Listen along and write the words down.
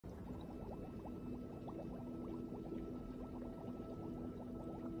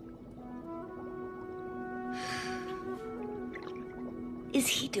Is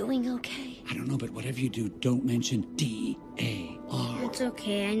he doing okay? I don't know, but whatever you do, don't mention D-A-R. It's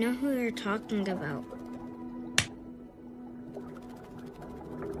okay. I know who you're talking about.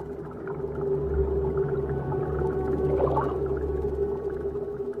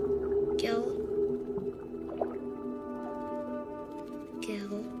 Gil.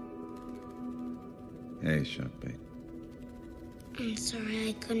 Hey, Sharkbait. I'm sorry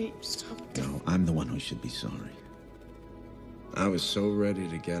I couldn't stop the... No, I'm the one who should be sorry. I was so ready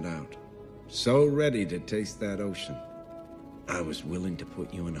to get out. So ready to taste that ocean. I was willing to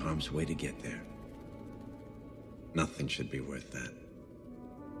put you in harm's way to get there. Nothing should be worth that.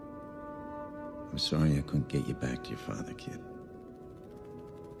 I'm sorry I couldn't get you back to your father, kid.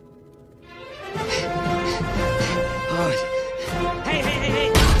 Hey!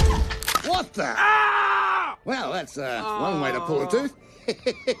 What the? Ah! Well, that's one way to pull a tooth.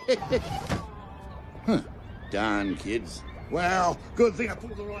 Huh. Darn kids. Well, good thing I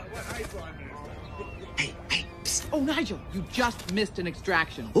pulled the right way. Hey, psst. Oh, Nigel, you just missed an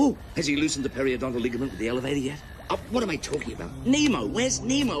extraction. Oh, has he loosened the periodontal ligament with the elevator yet? What am I talking about? Nemo, where's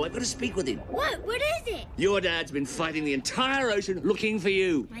Nemo? I've got to speak with him. What? What is it? Your dad's been fighting the entire ocean looking for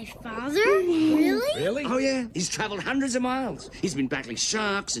you. My father? Really? Really? Oh, yeah. He's traveled hundreds of miles. He's been battling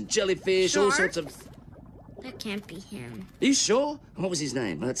sharks and jellyfish, all sorts of... That can't be him. Are you sure? What was his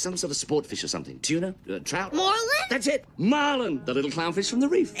name? Some sort of sport fish or something. Tuna? Trout? Marlin? That's it. Marlin, the little clownfish from the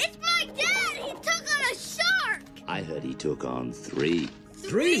reef. It's my dad! He took on a shark! I heard he took on 3.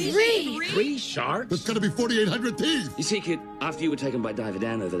 Three sharks? There's gotta be 4,800 teeth. You see, kid, after you were taken by Diver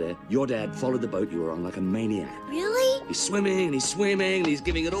Dan over there, your dad followed the boat you were on like a maniac. Really? He's swimming and he's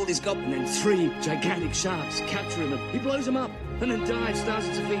giving it all he's got, and then 3 gigantic sharks capture him and he blows them up and then dives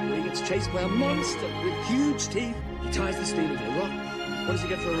thousands of feet where he gets chased by a monster with huge teeth. He ties the steamer to a rock. What does he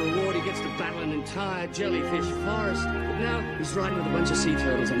get for a reward? He gets to battle an entire jellyfish forest. But now he's riding with a bunch of sea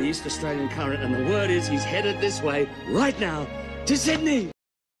turtles on the East Australian current, and the word is he's headed this way right now to Sydney.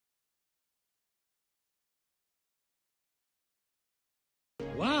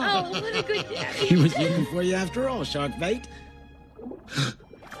 Wow. Oh, what a good daddy. He was looking for you after all, Sharkbait.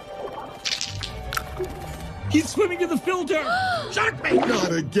 He's swimming to the filter. Sharkbait!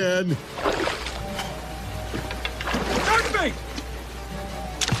 Not again. Sharkbait!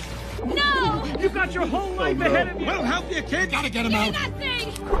 No! You've got your whole life ahead of you. Well, help you, kid. Gotta get him out. That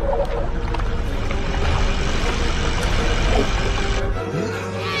thing!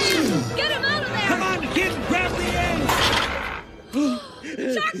 Get him out of there! Come on, kid, grab the end.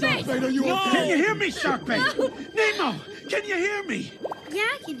 Sharkbait! Sharkbait, are you okay? Can you hear me, Sharkbait? Nemo, can you hear me? Yeah,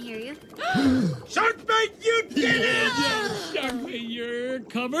 I can hear you. Sharkbait, you did it! Sharkbait, you're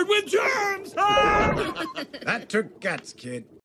covered with germs! Ah! That took guts, kid.